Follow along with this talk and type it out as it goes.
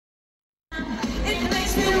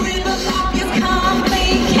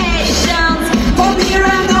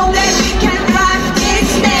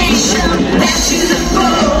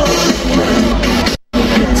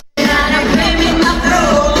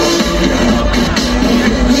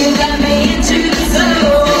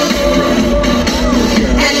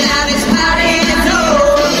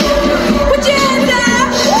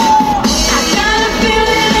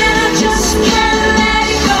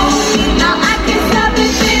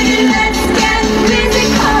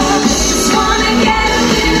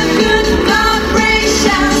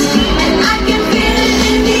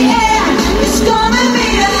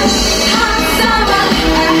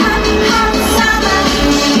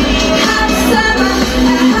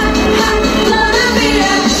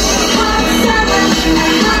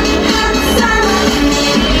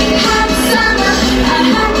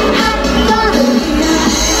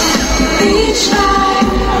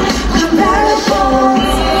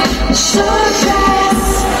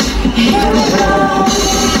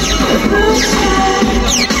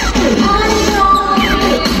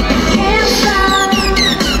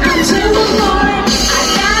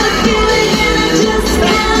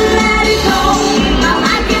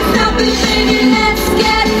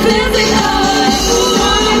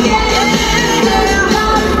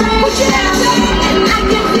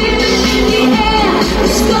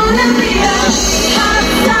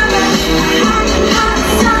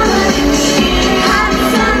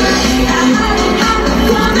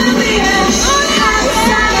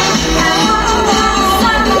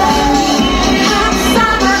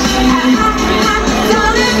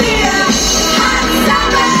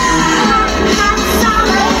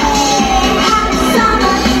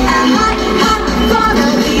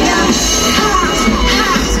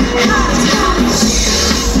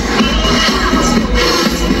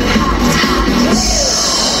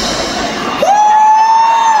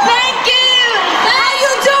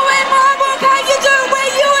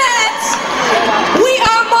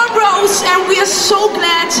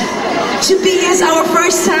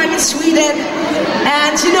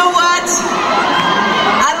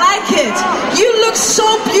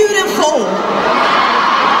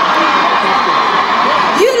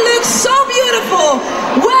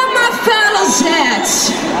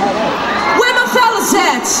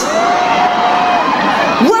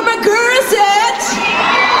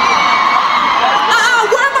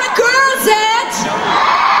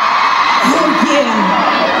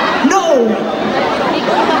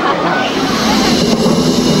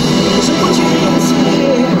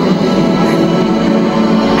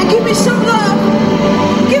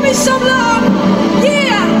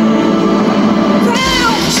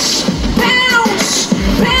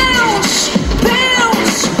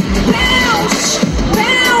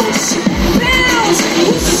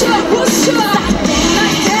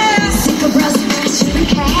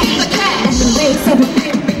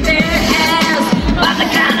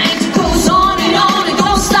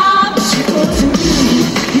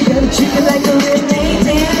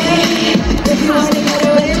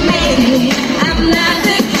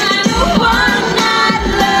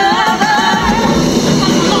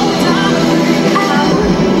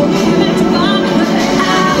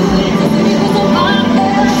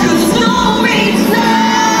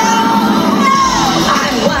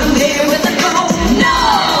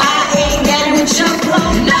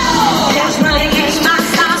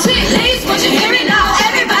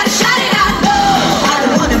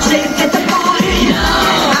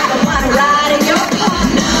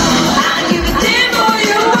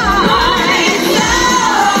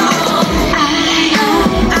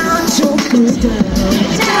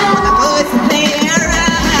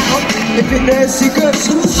fitness equals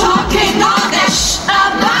talking all that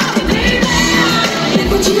about the baby. Look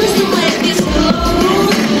what you used to let this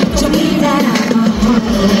alone. Don't mean that I'm a hoe.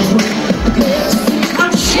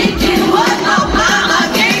 I'm shaking what my mama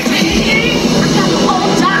gave me. I got the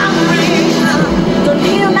whole time ring. Don't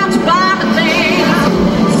need them out to buy the thing.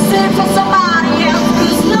 Send for somebody else,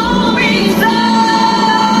 'cause no reason.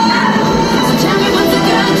 So tell me what's a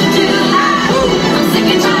girl to do now. I'm sick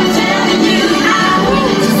and tired of telling you now.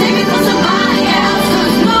 So save me for somebody else,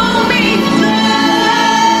 'cause no reason.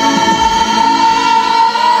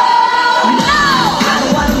 No, I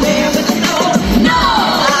don't want to live with you, no. No,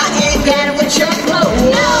 I ain't getting with your flow.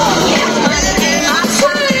 No, yeah, money ain't my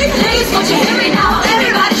swing. Please, won't you hear me now?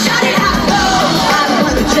 Everybody shout it out. No, I don't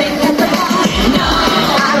want to drink at the bar. No,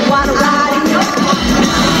 I don't want to ride in your car.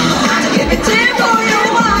 No, I don't give a damn for your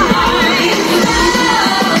wine. No,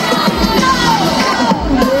 no,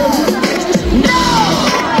 no,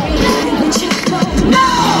 I ain't getting with your flow. No,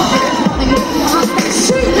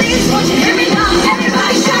 please, won't you hear me now?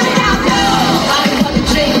 Everybody shout it out. No, I don't want to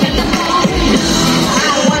drink at the bar. No, I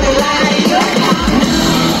don't want to ride in your car. No,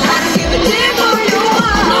 I don't give a damn for your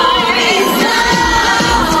wine. No,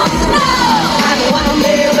 no, I don't want to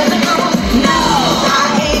live with a no. No, I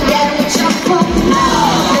ain't getting with your flow. No,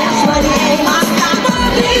 that's money ain't my style.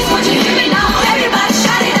 Please, won't you hear me now? Everybody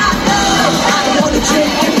shout it out. No, I don't want to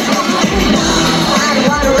drink at the bar. No, I don't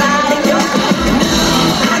want to ride in your car. No,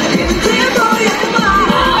 I don't give a damn for your wine.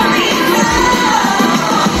 No,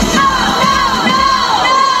 no, no, no,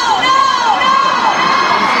 no.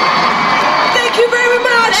 Thank you very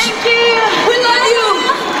much. Thank you. We love you.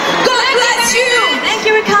 God bless you. Thank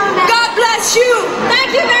you for coming back. God bless you. Thank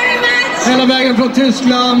you very much. Hela vägen från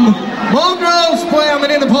Tyskland. Monrose på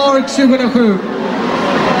NRJ Park 2007.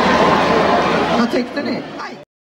 Vad tyckte ni?